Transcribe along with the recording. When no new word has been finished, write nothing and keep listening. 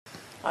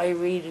I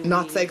really,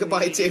 not say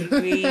goodbye to.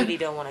 really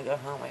don't want to go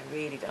home. I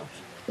really don't.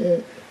 Yeah.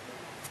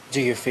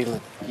 Do you feel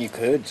that you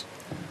could?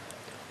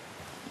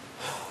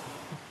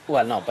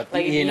 Well, no, but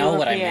Like, you know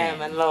what I PM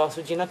mean. and lost,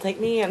 would you not take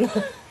me in?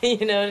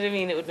 You know what I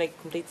mean? It would make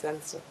complete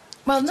sense.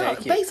 Well, no,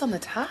 take you. based on the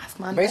task,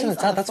 man. Based on the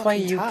task, that's why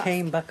fucking you task.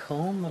 came back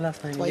home the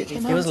last time. That's why you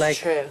came He was home. like,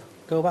 True.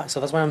 go back. So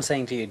that's why I'm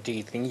saying to you, do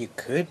you think you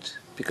could?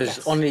 Because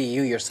Yes. only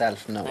you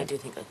yourself know. I do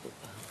think I could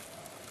go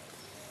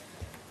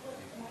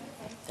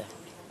home.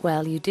 Definitely.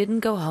 Well, you didn't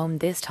go home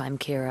this time,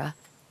 Ciara.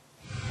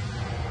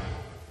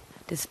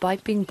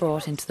 Despite being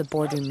brought into the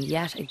boardroom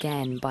yet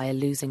again by a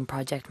losing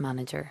project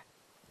manager.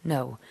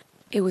 No,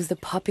 it was the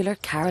popular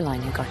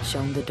Caroline who got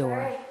shown the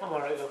door. I'm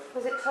alright, love.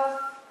 Was it tough?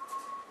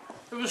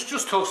 It was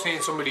just tough seeing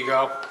somebody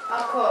go.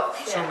 Of course,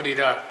 yeah. Somebody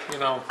that, you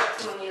know.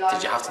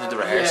 Did you have to do the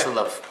rehearsal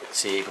of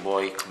say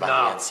goodbye, come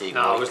back again, say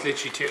goodbye? No, it was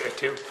literally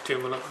two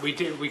minutes. We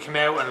came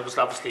out and it was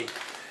obviously,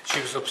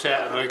 she was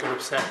upset and I got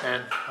upset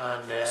then.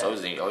 And, So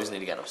I always need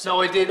to get upset.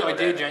 no, I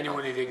did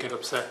genuinely did get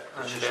upset.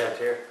 And,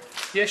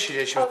 yes, she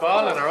did. She was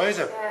bawling her eyes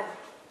out. Yeah.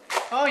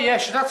 Oh yeah,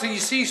 that's you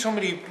see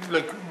somebody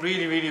like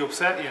really, really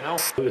upset, you know.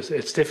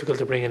 It's difficult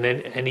to bring in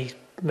any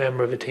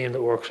member of a team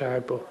that works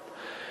hard, but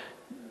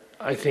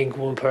I think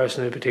one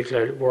person in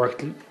particular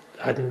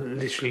had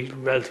literally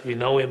relatively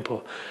no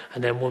input,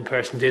 and then one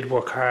person did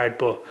work hard,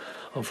 but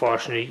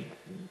unfortunately,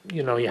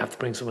 you know, you have to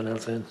bring someone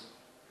else in.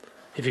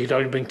 If you could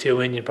only bring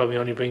two in, you'd probably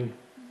only bring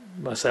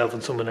myself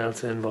and someone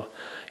else in, but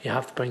you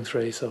have to bring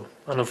three. So,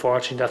 and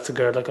unfortunately, that's the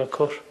girl that got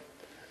cut.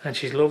 And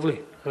she's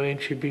lovely. I mean,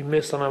 she'd be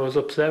missed, and I was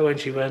upset when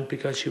she went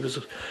because she was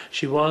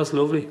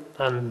lovely,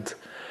 and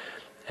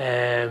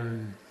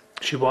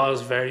she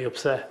was very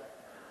upset.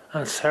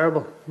 And it's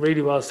terrible,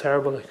 really was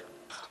terrible. Like.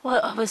 Well,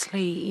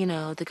 obviously, you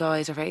know, the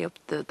guys are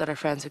that are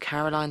friends with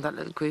Caroline, that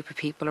little group of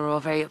people are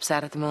all very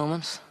upset at the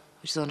moment,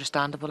 which is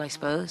understandable, I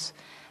suppose.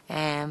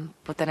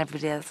 But then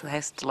everybody else in the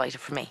house is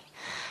delighted for me.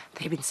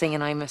 They've been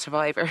singing I'm a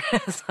Survivor,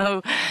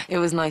 so it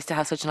was nice to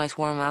have such a nice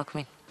warm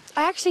welcoming.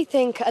 I actually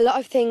think a lot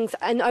of things,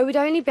 and I'd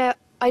only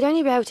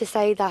be able to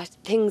say that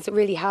things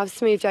really have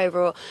smoothed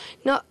over, or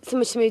not so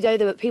much smoothed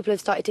over, but people have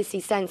started to see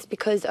sense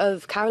because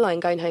of Caroline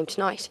going home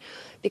tonight.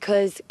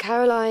 Because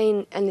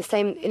Caroline and the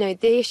same, you know,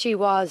 the issue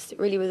was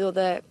really with all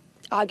the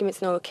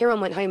arguments and all. Kieran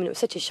went home and it was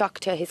such a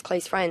shock to his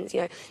close friends.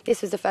 You know,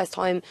 this was the first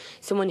time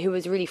someone who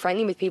was really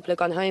friendly with people had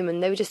gone home,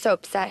 and they were just so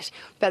upset.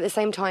 But at the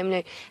same time, you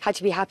know, had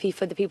to be happy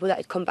for the people that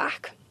had come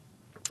back.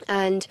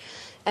 And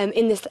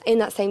in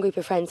that same group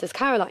of friends was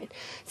Caroline.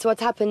 So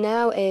what's happened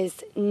now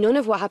is none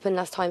of what happened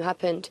last time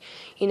happened.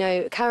 You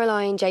know,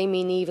 Caroline,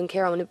 Jamie, Niamh and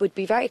Ciara would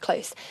be very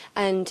close,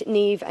 and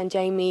Niamh and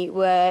Jamie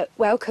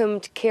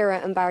welcomed Ciara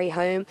and Barry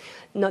home.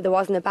 No, there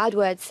wasn't a bad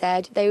word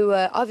said. They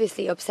were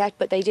obviously upset,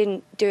 but they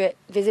didn't do it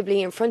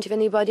visibly in front of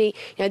anybody.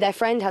 You know, their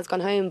friend has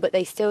gone home, but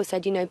they still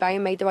said, you know, Barry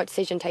made the right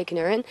decision taking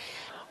her in.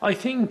 I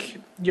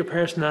think your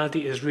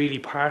personality is really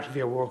part of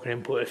your work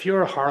input. If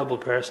you're a horrible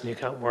person, you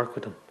can't work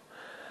with them.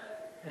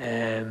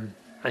 And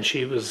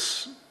she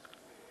was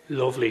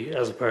lovely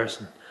as a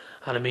person,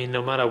 and I mean,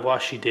 no matter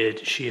what she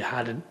did, she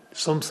had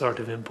some sort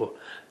of input.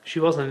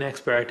 She wasn't an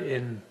expert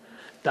in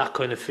that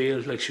kind of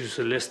field, like she was a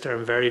solicitor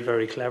and very,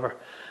 very clever.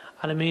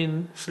 And I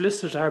mean,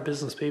 solicitors are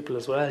business people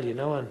as well, you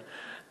know, and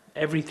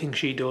everything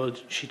she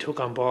did, she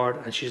took on board,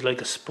 and she's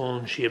like a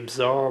sponge. She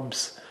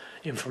absorbs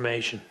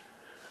information,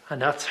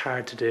 and that's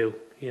hard to do,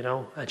 you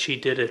know, and she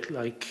did it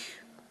like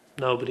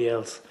nobody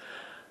else.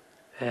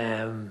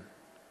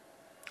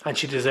 And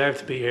she deserved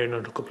to be here in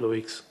another couple of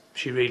weeks.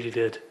 She really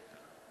did.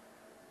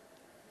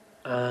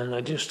 And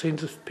I just think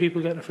that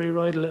people get a free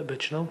ride a little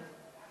bit, you know.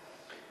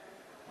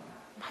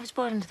 I was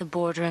brought into the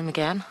boardroom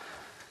again.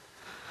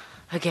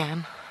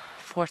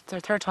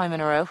 Third time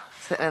in a row,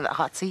 sitting in that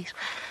hot seat.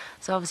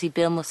 So obviously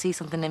Bill must see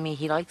something in me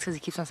he likes, because he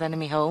keeps on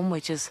sending me home,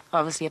 which is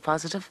obviously a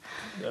positive.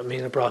 I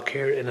mean, I brought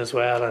Ciara in as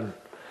well, and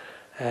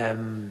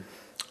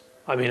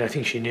I mean, I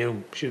think she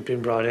knew she'd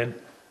been brought in.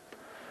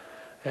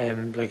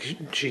 Like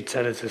she'd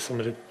said it to some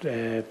of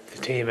the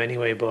team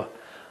anyway, but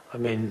I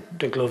mean,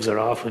 the gloves are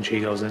off when she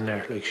goes in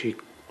there. Like, she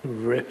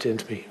ripped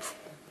into me,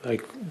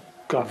 like,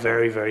 got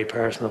very, very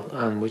personal,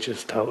 and which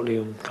is totally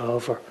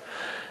uncalled for.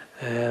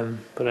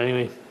 But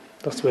anyway,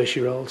 that's the way she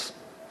rolls.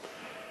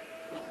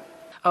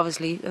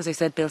 Obviously, as I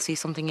said, Bill sees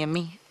something in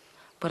me,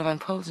 but if I'm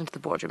pulled into the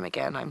boardroom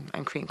again,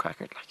 I'm cream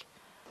crackered, like.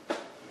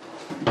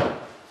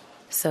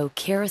 So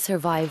Ciara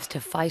survives to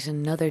fight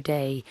another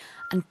day,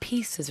 and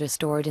peace is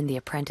restored in the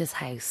Apprentice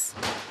house.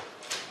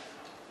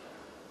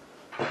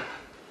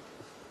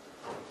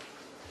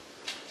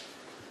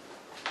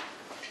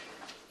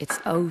 It's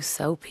oh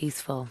so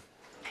peaceful.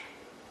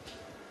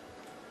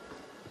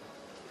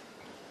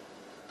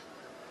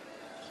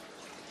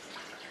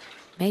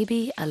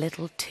 Maybe a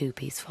little too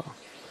peaceful.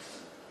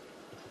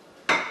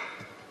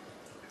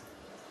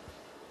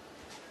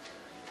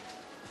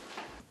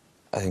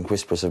 I think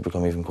whispers have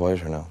become even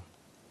quieter now.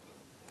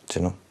 Do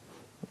you know?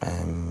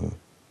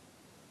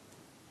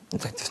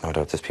 Like, there's no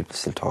doubt there's people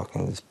still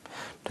talking.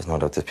 There's no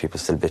doubt there's people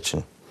still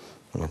bitching.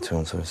 what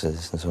so-and-so said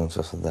this and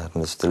so-and-so said that,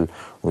 and there's still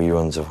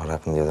reruns of what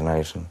happened the other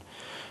night.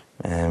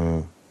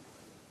 And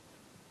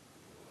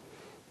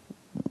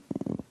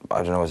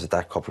I don't know, is it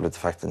that coupled with the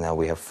fact that now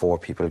we have 4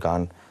 people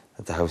gone,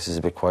 that the house is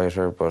a bit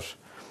quieter, but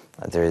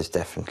there is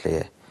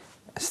definitely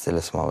still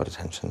a small bit of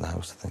tension in the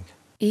house, I think.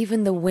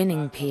 Even the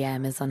winning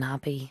PM is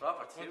unhappy.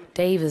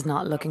 Dave is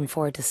not looking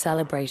forward to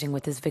celebrating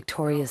with his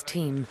victorious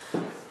team.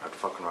 I'd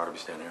fucking rather be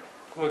staying here.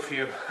 Good for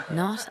you.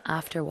 Not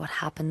after what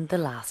happened the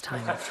last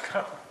time.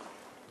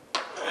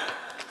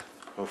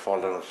 We'll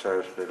fall down the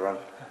stairs later on.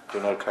 Do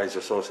an old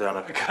Kaiser sauce on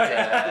it.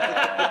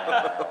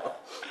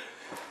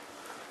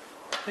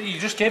 You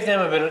just give them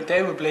a bit.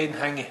 They would bleed and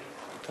hang you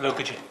to look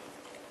at you.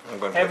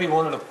 Every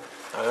one of them.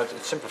 It's a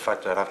simple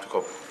fact that I'd have to go.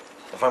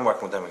 If I'm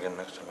working with them again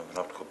next time, I'm going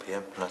to have to go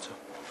PM, and that's it.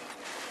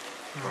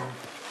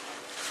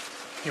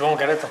 You won't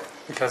get it though,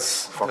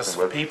 because Fucking there's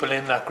will. people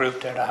in that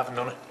group there that haven't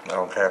done it. I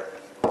don't care.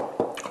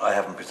 I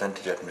haven't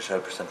presented yet.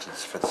 Michelle presented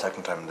this for the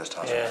second time in this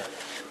task. Yeah.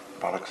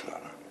 Bollocks of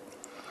that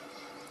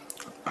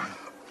now.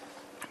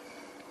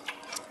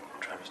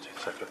 Travesty,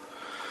 exactly.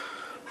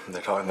 And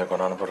they're talking, they're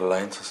going on about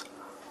alliances.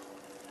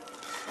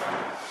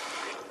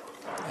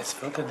 It's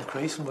fucking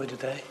increasing by the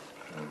day.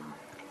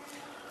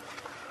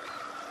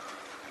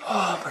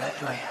 Oh, but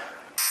anyway.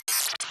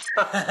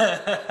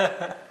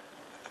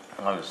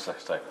 I was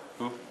just like,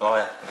 ooh, oh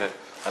yeah, okay.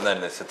 And then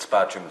they said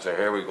spa treatment, so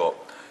here we go.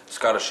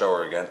 Scottish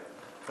shower again.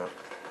 Yeah.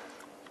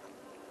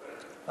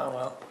 Oh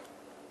well.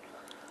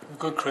 A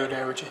good crew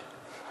there, would you?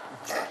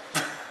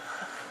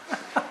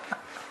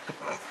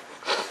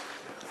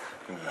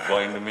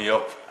 Winding me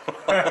up.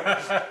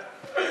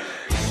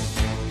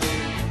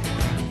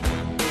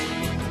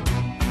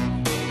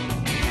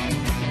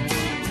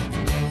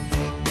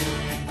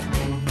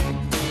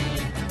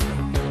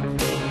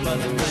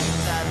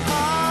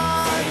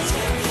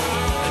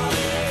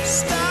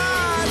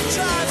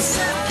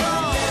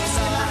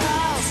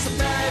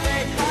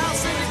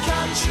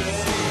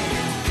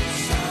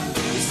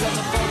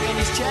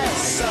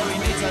 So he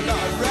needs a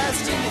lot of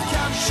rest in the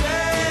country.